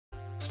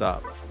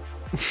Stop.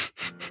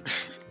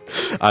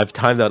 I've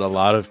timed out a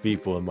lot of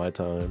people in my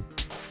time.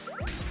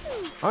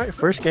 Alright,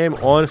 first game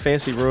on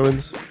Fancy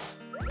Ruins.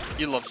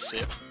 You love to see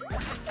it. A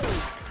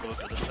little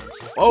bit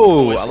defensive.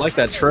 Oh, I like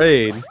that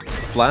trade.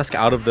 Flask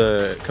out of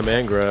the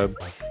command grab.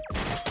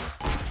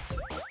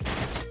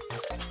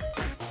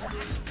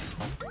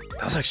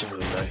 That was actually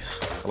really nice.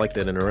 I like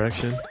that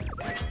interaction.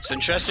 It's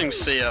interesting to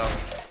see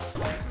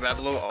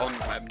Revilo on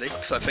Remedy,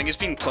 because I think he's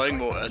been playing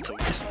more Urto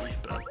recently,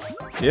 but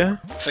Yeah.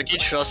 I think he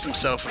trusts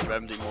himself with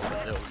Remedy more than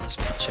Hill in this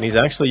match. And he's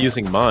actually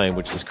using Mine,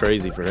 which is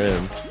crazy for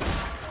him.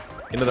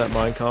 Into that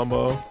Mine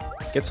combo.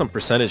 Get some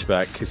percentage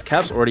back, because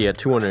Cap's already at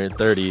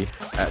 230.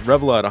 At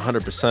Revilo at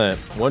 100%.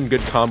 One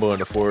good combo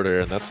into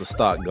forwarder, and that's the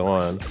stock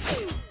gone.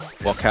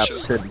 While Cap's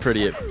sitting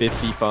pretty at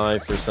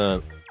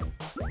 55%.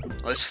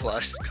 Nice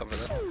flash to cover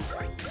that.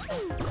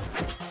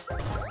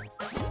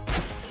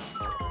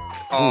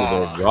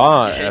 Ooh, the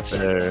raw F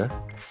there.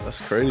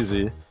 That's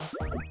crazy.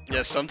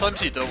 Yeah,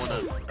 sometimes you don't want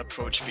to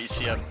approach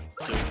BCM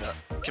doing that.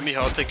 It can be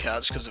hard to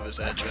catch because of his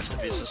edge drift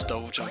if he's just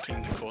double jumping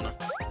in the corner.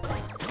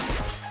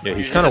 Yeah,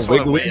 he's kind of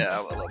wiggly. It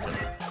out a little bit.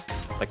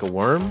 Like a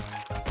worm?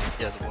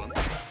 Yeah, the worm.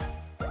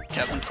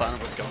 Captain Planet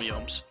with gummy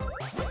arms.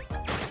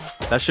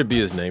 That should be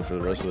his name for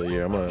the rest of the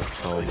year. I'm gonna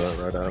tell him that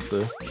right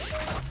after.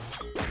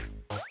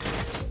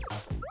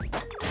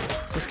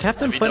 Does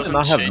Captain Planet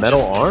not have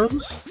metal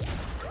arms?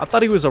 I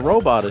thought he was a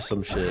robot or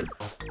some shit.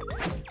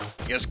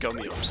 He has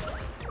gummy arms.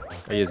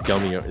 Oh, he has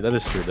gummy arms. That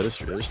is true, that is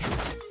true, that is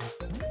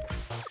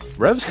true.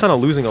 Rev's kind of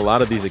losing a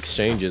lot of these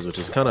exchanges, which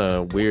is kind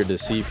of weird to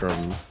see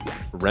from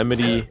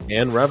Remedy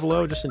and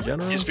Revilo, just in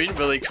general. He's been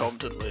really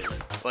competent lately.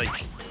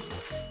 Like,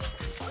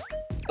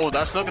 oh,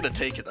 that's not gonna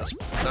take it.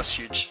 That's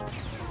huge.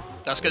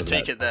 That's gonna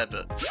take it there,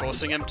 but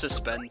forcing him to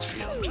spend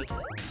 300.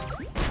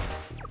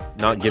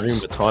 Not giving him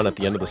baton at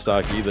the end of the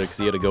stock either, because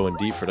he had to go in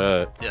deep for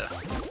that. Yeah.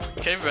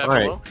 Okay,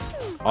 Revilo.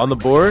 On the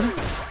board,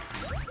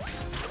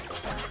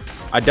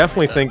 I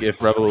definitely think if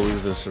Revilo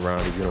loses this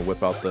round, he's gonna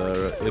whip out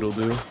the it'll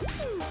do.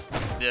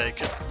 Yeah, he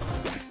could.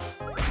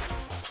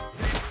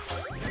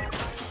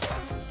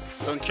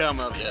 Don't count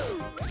him out yet.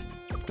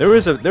 There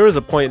was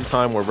a point in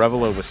time where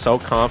Revilo was so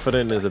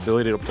confident in his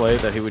ability to play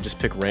that he would just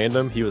pick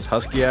random. He was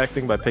husky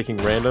acting by picking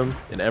random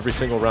in every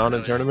single round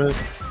in tournament.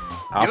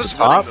 Off the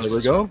top, there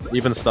we go.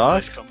 Even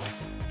stock. Nice.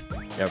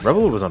 Yeah,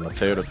 Revilo was on the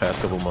tear the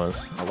past couple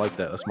months. I like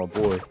that. That's my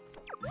boy.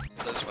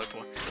 That's my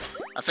boy.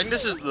 I think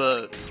this is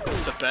the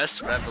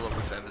best Revilo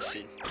we've ever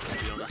seen,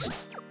 to be honest.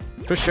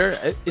 For sure.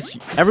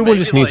 Everyone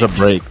just needs a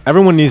break.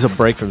 Everyone needs a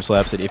break from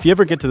Slap City. If you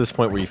ever get to this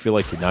point where you feel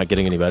like you're not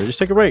getting any better, just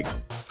take a break.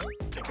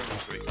 Take a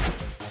break.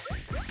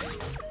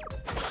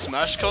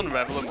 SmashCon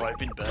Revilo might have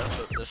been better,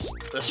 but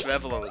this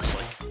Revilo is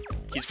like,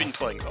 he's been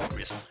playing hard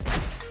recently.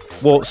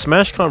 Well,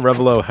 SmashCon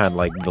Revilo had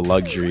like the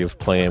luxury of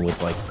playing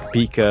with like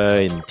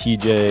Pika and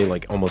TJ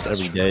like almost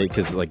every day,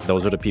 because like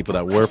those are the people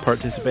that were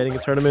participating in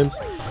tournaments.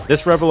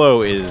 This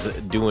Revilo is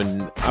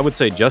doing, I would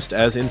say, just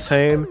as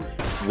insane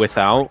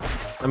without.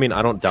 I mean,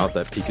 I don't doubt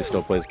that Pika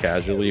still plays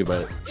casually,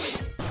 but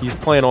he's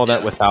playing all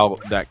that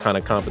without that kind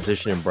of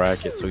competition in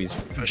bracket, so he's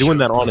doing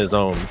that on his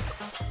own.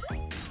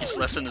 He's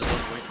left in his own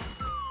way.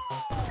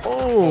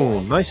 Oh,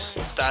 nice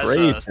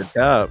trade for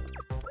Cap.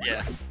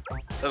 Yeah,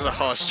 that's a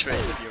harsh trade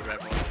if you're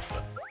Revilo.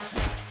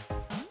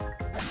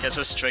 Gets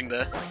a string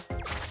there.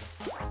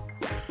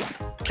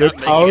 Good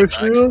power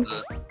shield.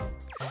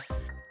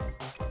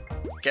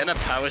 Getting a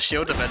power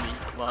shield and then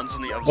he lands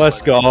on the other Let's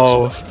side.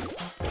 go.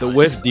 The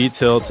whiff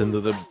detailed into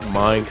the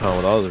mine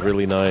combo, that was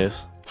really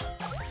nice.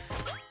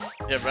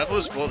 Yeah,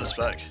 Revilo's brought this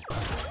back.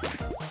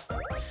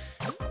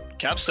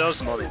 Cap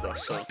sells money though,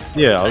 so...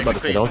 Yeah, I was about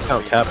to say, don't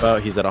count Cap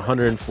out, he's at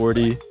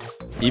 140.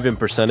 Even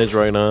percentage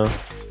right now.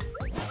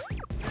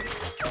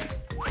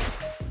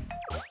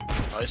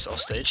 Nice, off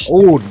stage.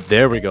 Oh,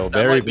 there we go.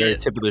 Very, very very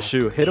tip of the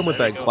shoe. Hit him with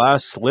that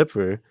glass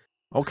slipper.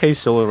 Okay,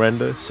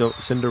 Cinderella.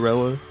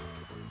 Cinderella.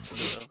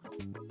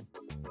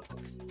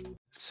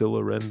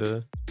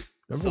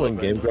 Remember when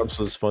Game Grumps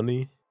was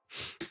funny?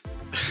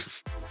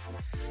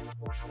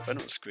 When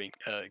it was Game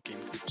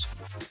Grumps.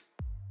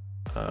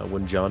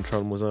 When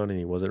JonTron was on and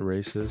he wasn't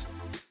racist.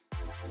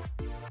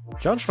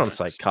 JonTron's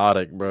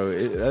psychotic, bro.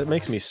 That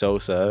makes me so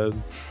sad.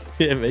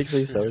 It makes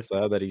me so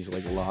sad that he's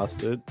like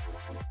lost it.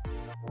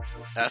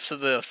 After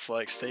the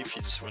flex tape, he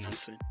just went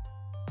insane.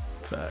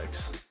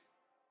 Facts.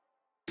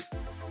 Yeah.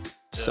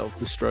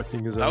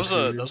 Self-destructing his own.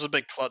 That was a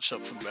big clutch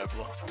up from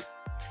Revilo.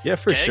 Yeah,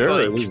 for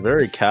sure. It was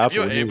very Cap. If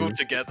you're able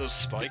to get those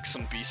spikes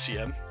on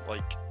BCM,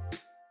 like,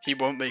 he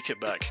won't make it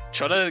back.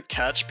 Try to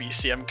catch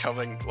BCM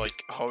coming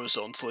like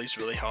horizontally is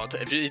really hard.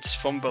 If it's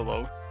from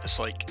below, it's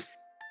like,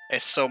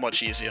 it's so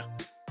much easier.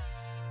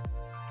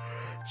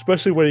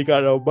 Especially when he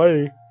got no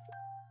money.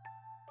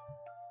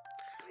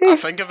 I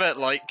think of it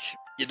like,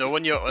 you know,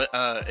 when you're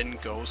in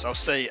goals, I'll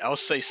say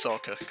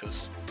soccer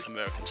because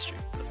American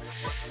stream.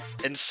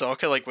 In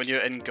soccer, like when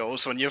you're in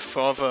goals, when you're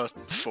farther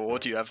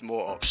forward, you have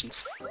more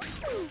options.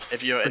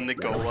 If you're in the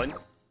goal line,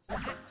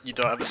 you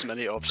don't have as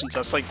many options.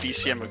 That's like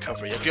BCM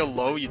recovery. If you're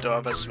low, you don't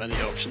have as many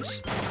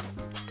options.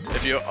 If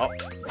if you're up,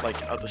 like,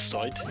 at the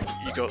side,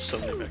 you got so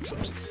many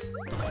mix-ups.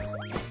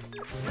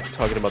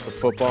 Talking about the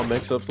football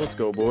mix-ups, let's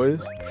go, boys.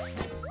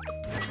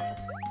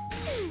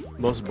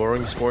 Most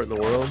boring sport in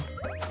the world.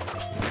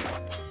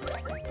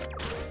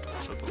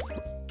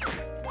 Football.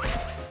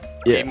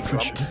 Yeah, Game for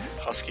Grump, sure.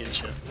 Husky and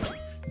shit.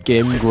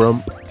 Game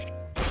Grump.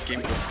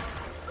 Game Grump.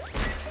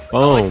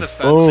 Boom, I like the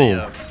fancy,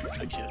 boom.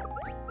 pick here.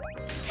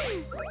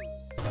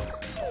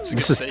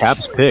 This is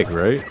Cap's pick,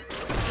 right?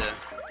 Yeah.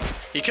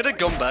 He could have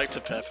gone back to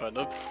Pepper. I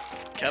know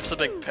Cap's a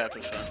big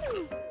Pepper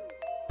fan.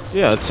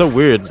 Yeah, it's so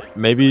weird.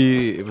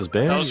 Maybe it was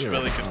banned? That was or-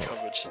 really good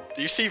coverage.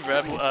 Do you see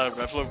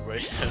Revilo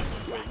waiting there?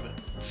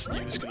 Just knew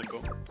he was gonna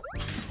go.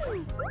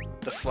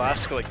 The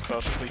flask, like,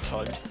 perfectly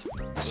timed.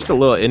 It's just a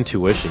little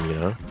intuition, you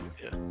know?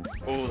 Yeah.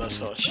 Oh, that's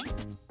harsh.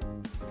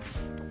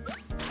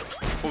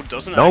 Oh,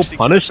 doesn't No actually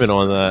punishment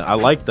on that. I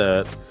like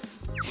that.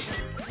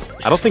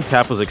 I don't think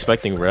Cap was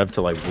expecting Rev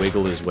to, like,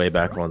 wiggle his way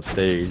back on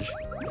stage.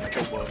 like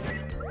a worm.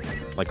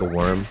 Like a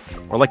worm.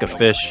 Or like a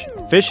fish.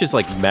 Fish is,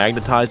 like,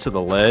 magnetized to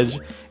the ledge,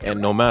 and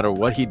no matter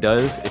what he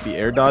does, if he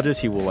air dodges,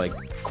 he will, like,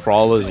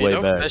 crawl his way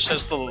back. Fish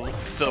has the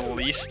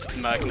least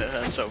magnet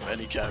hands out of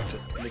any character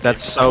in the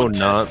That's game.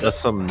 that's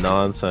some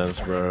nonsense,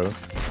 bro.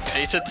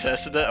 Peter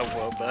tested it a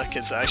while back.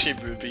 It's actually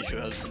Ruby who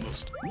has the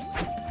most.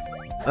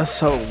 That's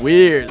so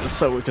weird. That's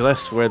so weird, because I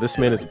swear this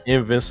man is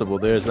invincible.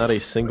 There is not a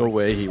single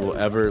way he will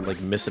ever, like,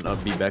 miss an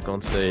upbeat back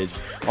on stage.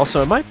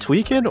 Also, am I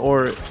tweaking,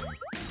 or...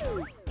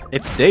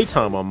 It's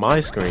daytime on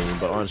my screen,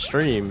 but on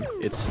stream,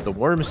 it's the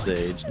worm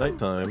stage,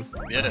 nighttime.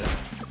 Yeah.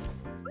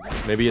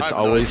 Maybe I it's have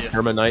no always idea.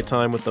 perma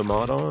nighttime with the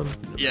mod on?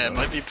 Yeah, it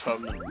might be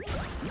permanent.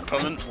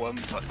 Permanent worm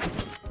type.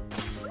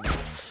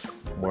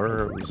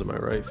 Worms, am I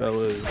right,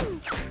 fellas?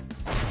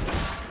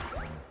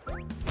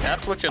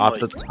 Cap looking Off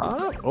like the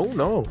top? Oh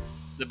no.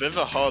 a bit of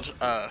a harsh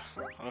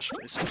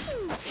place.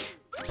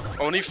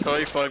 Only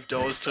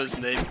 $35 to his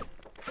name.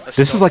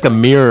 This is like a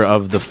mirror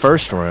of the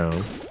first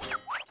round.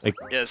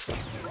 Yes.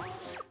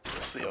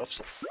 It's the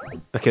opposite.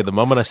 Okay, the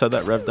moment I said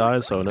that, Rev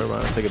died, so never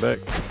mind, I take it back.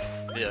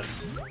 Yeah.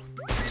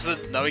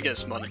 Now he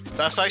gets money.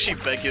 That's actually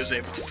big. He was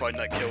able to find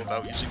that kill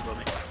without using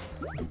money.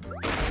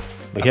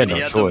 He had he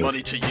no had the choice.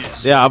 money to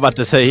use. Yeah, I'm about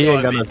to say he You know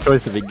ain't what got I no mean?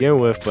 choice to begin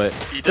with, but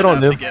He good didn't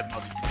on have him. to get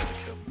money to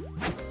get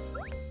the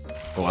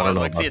kill. Oh, I don't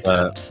know like the about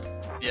that.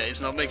 attempt. Yeah,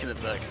 he's not making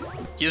it back.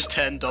 He was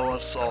 $10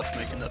 off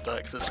making that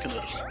back. That's kind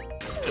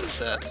of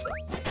sad.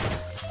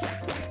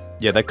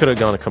 Yeah, that could have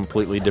gone a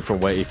completely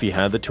different way if he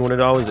had the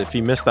 $200. If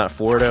he missed that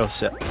forward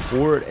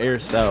air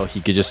sell,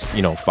 he could just,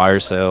 you know, fire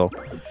sale,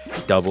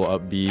 double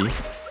up B.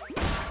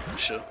 For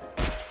sure.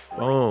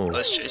 Oh,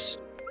 Nice chase.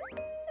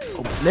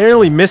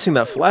 narrowly missing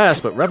that flash,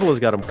 but Revilo's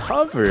got him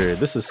covered.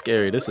 This is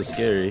scary. This is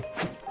scary.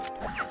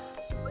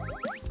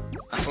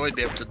 I thought he'd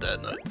be able to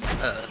dead now.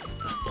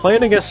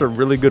 Playing against a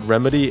really good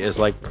Remedy is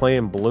like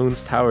playing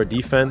Balloon's tower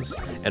defense,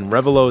 and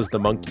Revilo is the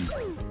monkey.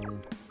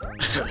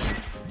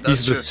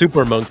 He's the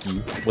super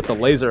monkey with the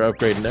laser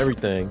upgrade and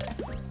everything.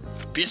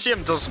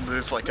 BCM does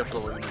move like a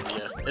balloon in the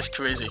air. It's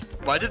crazy.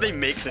 Why did they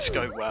make this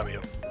guy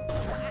Wario?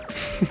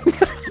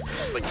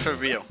 Like, for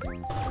real.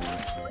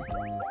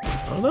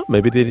 I don't know.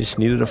 Maybe they just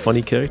needed a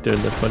funny character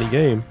in their funny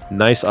game.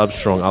 Nice up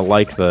strong. I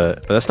like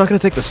that. But that's not going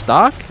to take the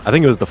stock? I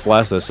think it was the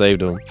flash that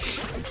saved him.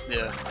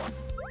 Yeah.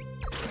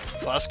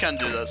 Flash can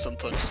do that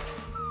sometimes.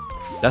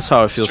 That's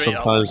how I feel Straight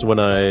up. sometimes when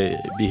I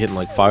be hitting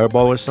like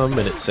Fireball or something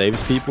and it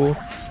saves people.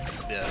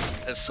 Yeah,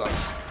 it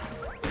sucks.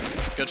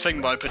 Good thing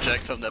my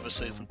projectile never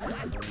sees them.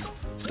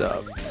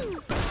 Stop.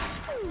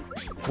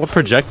 What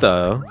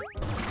projectile?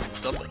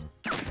 Double.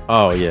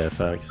 Oh yeah,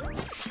 facts. I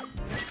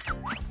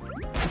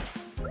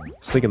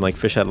was thinking like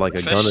Fish had like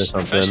a gun or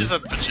something. Fish is a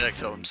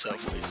projectile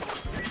himself,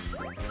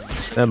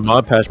 basically. That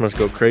mod patch must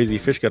go crazy.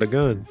 Fish got a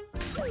gun.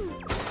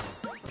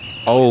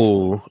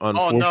 Oh,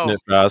 unfortunate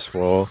fast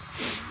fall.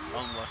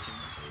 Unlucky.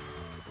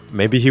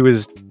 Maybe he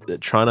was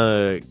trying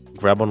to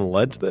grab on the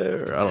ledge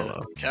there? I don't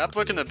know. Cap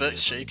looking a bit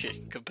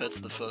shaky compared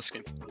to the first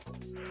game.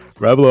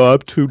 Revilo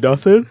up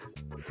 2-0.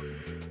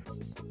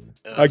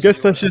 I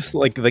guess so, that's just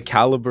like the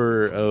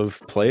caliber of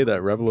play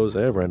that Revilo's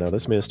at right now.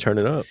 This man's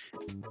turning up.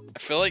 I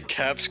feel like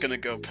Cap's gonna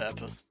go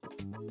Pepper.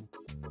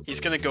 He's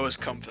gonna go his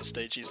comfort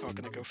stage, he's not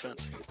gonna go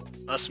fancy.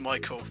 That's my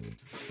call.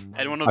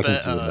 Anyone will I can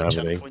bet see it channel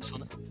happening. points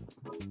on it?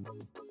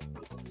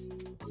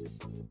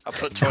 I'll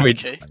put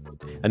 20k.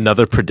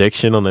 Another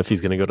prediction on if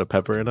he's gonna go to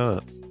Pepper or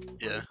not.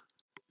 Yeah.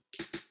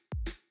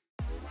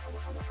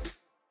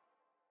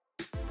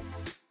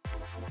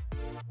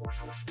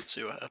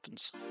 See what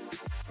happens.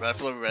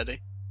 Revilo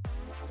ready.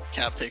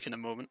 Cap taking a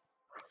moment.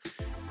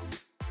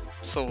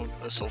 That's all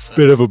fair.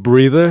 Bit of a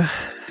breather.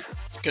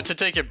 It's good to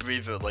take a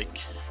breather, like,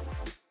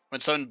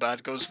 when something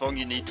bad goes wrong,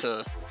 you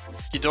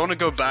don't want to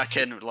go back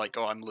in like,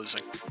 oh, I'm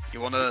losing.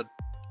 You wanna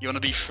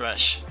be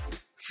fresh.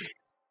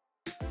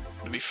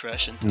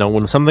 And No,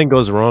 when something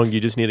goes wrong, you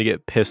just need to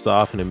get pissed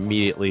off and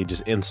immediately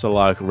just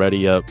insta-lock,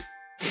 ready up.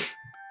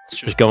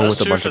 Just going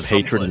with a bunch of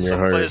hatred in your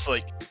heart. Players,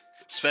 like,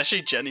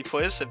 especially Jenny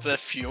players, if they're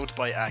fueled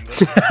by anger,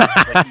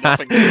 like,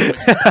 nothing's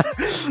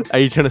going. Are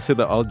you trying to say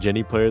that all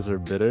Jenny players are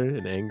bitter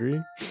and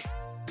angry?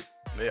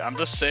 me. I'm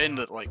just saying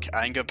that like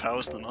anger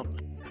powers them up.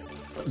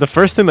 The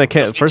first person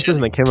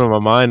that came to my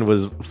mind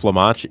was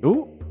Flamachi.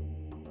 Ooh.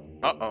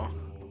 Uh-oh.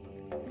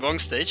 Wrong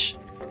stage?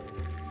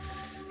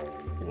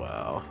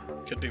 Wow.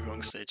 Could be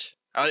wrong stage.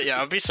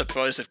 Yeah, I'd be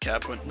surprised if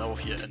Cap went no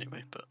here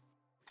anyway, but...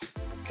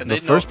 The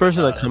first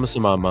person that comes to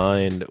my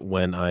mind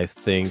when I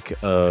think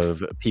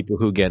of people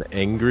who get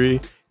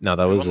angry... No,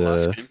 that was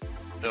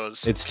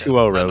it's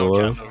 2-0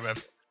 Revilo.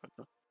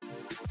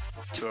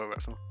 2-0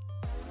 Revilo.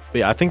 But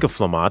yeah, I think of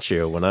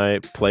Flamaccio. When I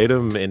played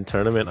him in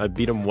tournament, I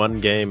beat him one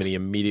game and he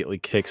immediately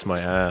kicks my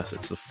ass.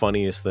 It's the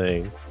funniest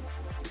thing.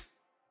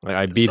 Like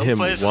I beat him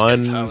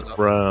one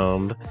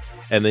round,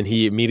 and then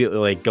he immediately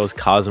like goes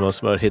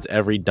Cosmos mode, hits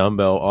every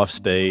dumbbell off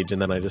stage,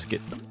 and then I just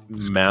get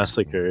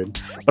massacred.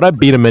 But I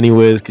beat him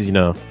anyways, because you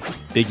know,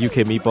 big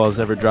UK meatballs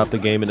never dropped the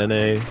game in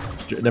NA,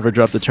 never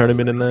dropped the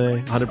tournament in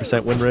NA,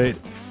 100% win rate.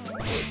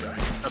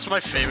 That's my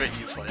favorite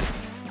U player.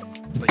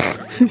 Like,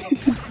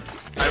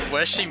 I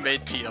wish he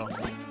made PR.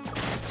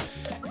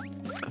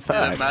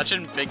 Yeah,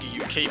 imagine big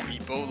UK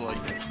meatball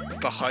like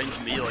behind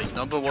me, like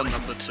 #1,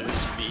 #2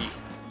 is me.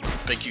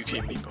 Big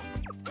UK meatball.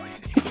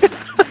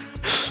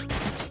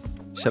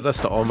 Shout outs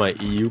to all my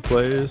EU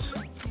players.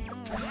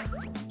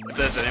 If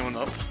there's anyone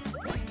up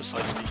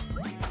besides me,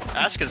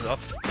 Aska's up.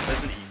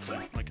 There's an EU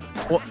player. Oh my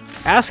God. Well,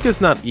 Aska's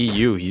not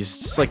EU. He's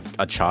just like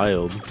a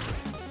child.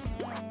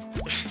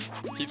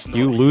 He's not.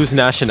 You lose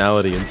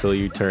nationality until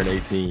you turn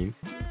 18.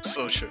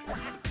 So true.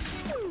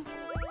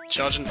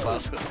 Charging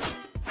Flaska.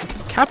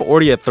 Cap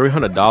already at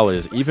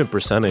 $300, even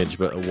percentage,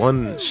 but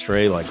one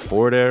stray like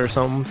forward air or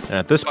something. And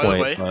at this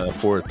point,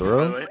 forward throw.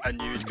 By the way, I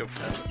knew you'd go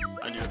Pepper.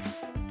 I knew it.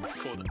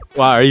 Called it.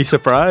 Wow, are you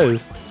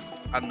surprised?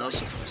 I'm not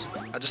surprised.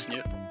 I just knew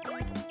it.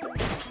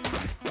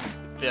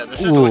 But yeah,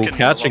 this is looking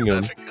catching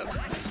him.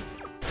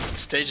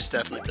 Stage is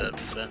definitely better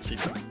fancy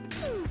for him.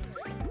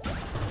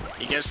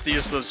 He gets to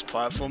use those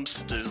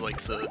platforms to do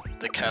like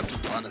the Captain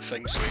Planet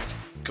thing, so he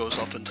goes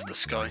up into the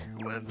sky.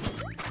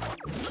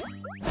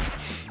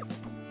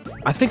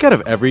 I think out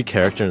of every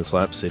character in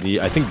Slap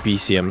City, I think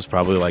BCM's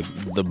probably like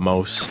the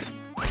most...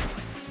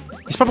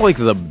 He's probably like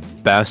the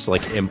best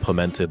like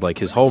implemented. Like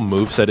his whole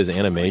moveset, his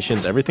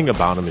animations, everything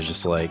about him is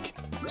just like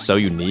so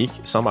unique.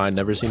 Something I've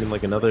never seen in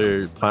like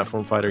another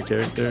platform fighter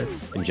character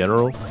in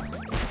general.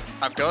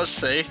 I've got to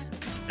say,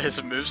 his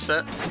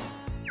moveset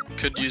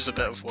could use a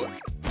bit of work.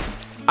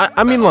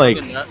 I mean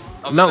like,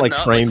 not like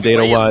frame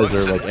data wise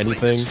or like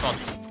anything.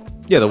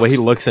 Yeah, the way he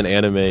looks in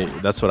anime,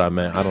 that's what I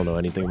meant. I don't know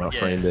anything about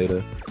frame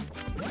data.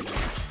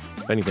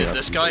 Anything. Dude,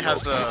 this guy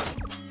has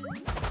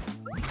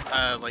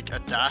like a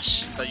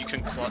dash that you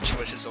can clutch,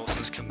 which is also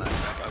his command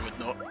grab. I would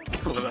not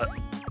call that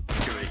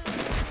great.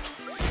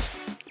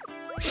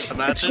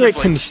 Imagine it's great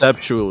like,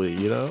 conceptually,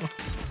 you know?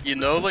 You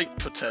know, like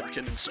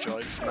Potemkin and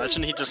Strife.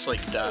 Imagine he just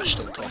like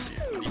dashed on top of you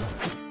when you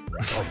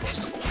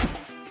busted.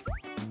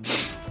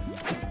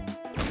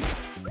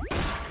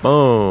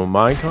 Boom,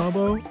 mind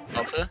combo?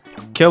 Up here?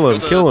 Kill him,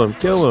 kill him,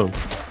 kill him.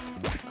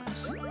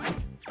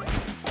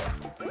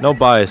 No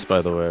bias,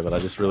 by the way, but I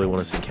just really want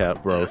to see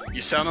Cap, bro. Yeah,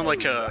 you sounding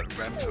like a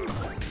Rambo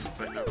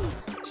right now.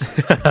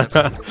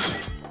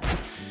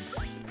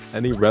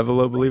 Any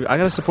Revilo believe? I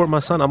gotta support my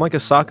son. I'm like a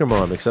soccer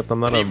mom, except I'm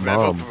not a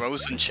mom. Revo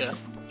Bros in chat.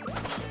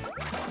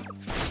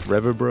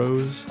 Revo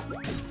Bros?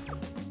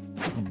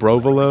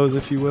 Brovolos,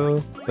 if you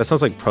will? That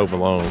sounds like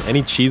provolone.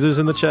 Any cheesers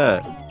in the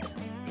chat?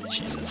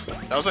 Jesus.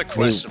 That was a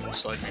questionable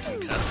side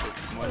from Cap, but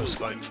mine was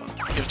fine fun.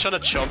 He was trying to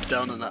chomp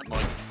down on that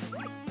mic.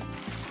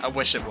 I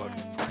wish it would.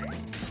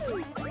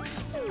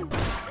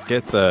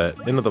 Get that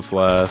into the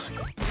flask.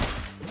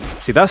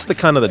 See, that's the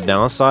kind of the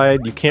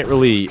downside. You can't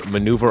really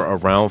maneuver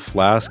around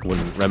flask when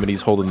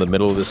Remedy's holding the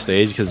middle of the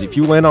stage, because if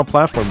you land on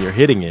platform, you're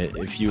hitting it.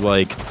 If you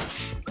like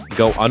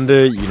go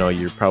under, you know,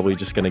 you're probably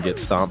just gonna get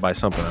stomped by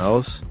something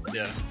else.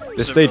 Yeah.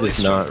 This stage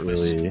is not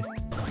really.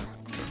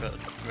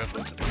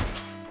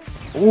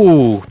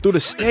 Ooh, through the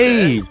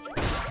stage.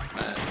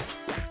 Man.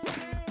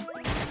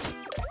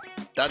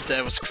 That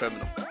there was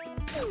criminal.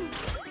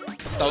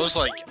 That was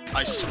like,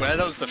 I swear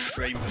that was the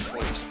frame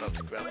before he was about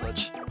to grab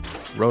ledge.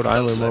 Rhode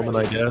Island moment,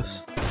 I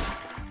guess.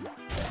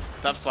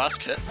 That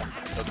flask hit,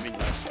 that would be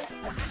nice.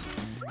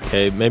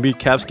 Okay, maybe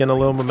Cap's getting a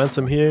little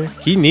momentum here.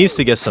 He needs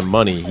to get some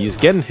money. He's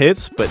getting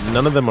hits, but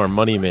none of them are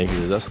money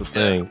makers. That's the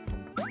thing.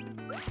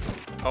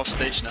 Off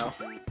stage now.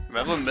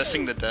 Revilo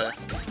missing the dare.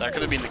 That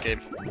could have been the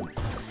game.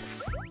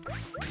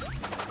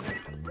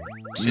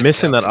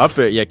 Missing that up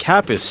air. Yeah,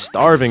 Cap is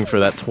starving for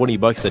that 20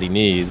 bucks that he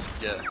needs.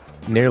 Yeah.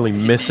 Nearly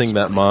missing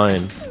that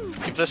mine.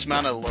 Give this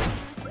man a look.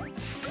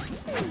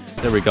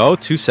 There we go,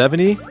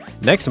 270.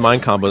 Next mine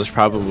combo is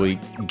probably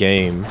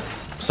game.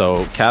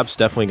 So Cap's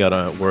definitely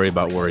gotta worry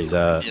about where he's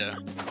at. Yeah.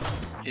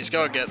 He's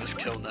gotta get this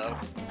kill now.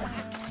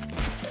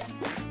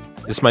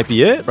 This might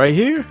be it, right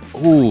here?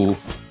 Ooh.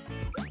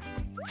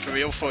 For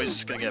real, he's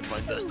just gonna get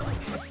mined there.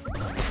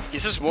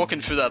 He's just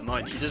walking through that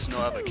mine, he does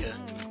not have a care.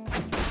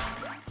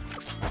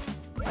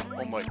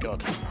 Oh my god.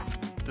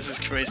 This is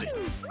crazy.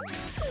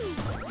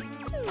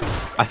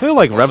 I feel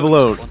like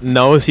Revilo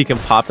knows he can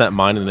pop that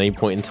mine at any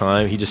point in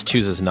time. He just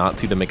chooses not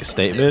to make a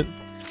statement.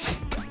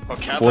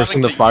 Cap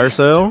Forcing having the to fire use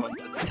sale?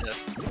 200, yeah.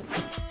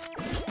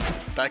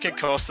 That could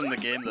cost him the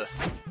game though.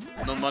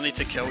 No money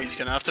to kill, he's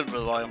gonna have to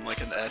rely on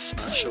like an F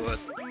smash or a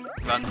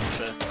random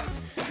fair.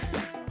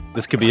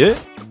 This could be it.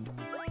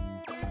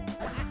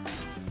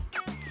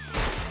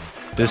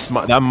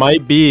 That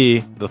might be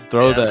the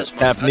throw Yeah, that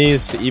Cap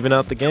needs to even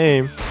out the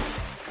game.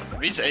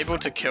 If he's able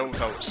to kill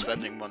without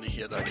spending money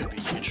here, that could be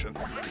huge for him.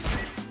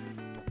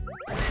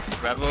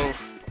 Revo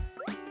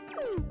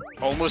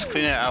almost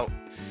clean it out.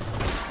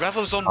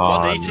 Revo's on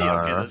 180.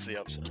 Nah. Okay, that's the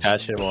upside.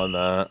 Catch him on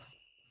that.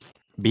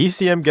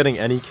 BCM getting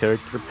any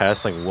character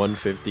past like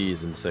 150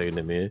 is insane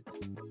to me.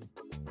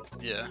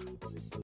 Yeah.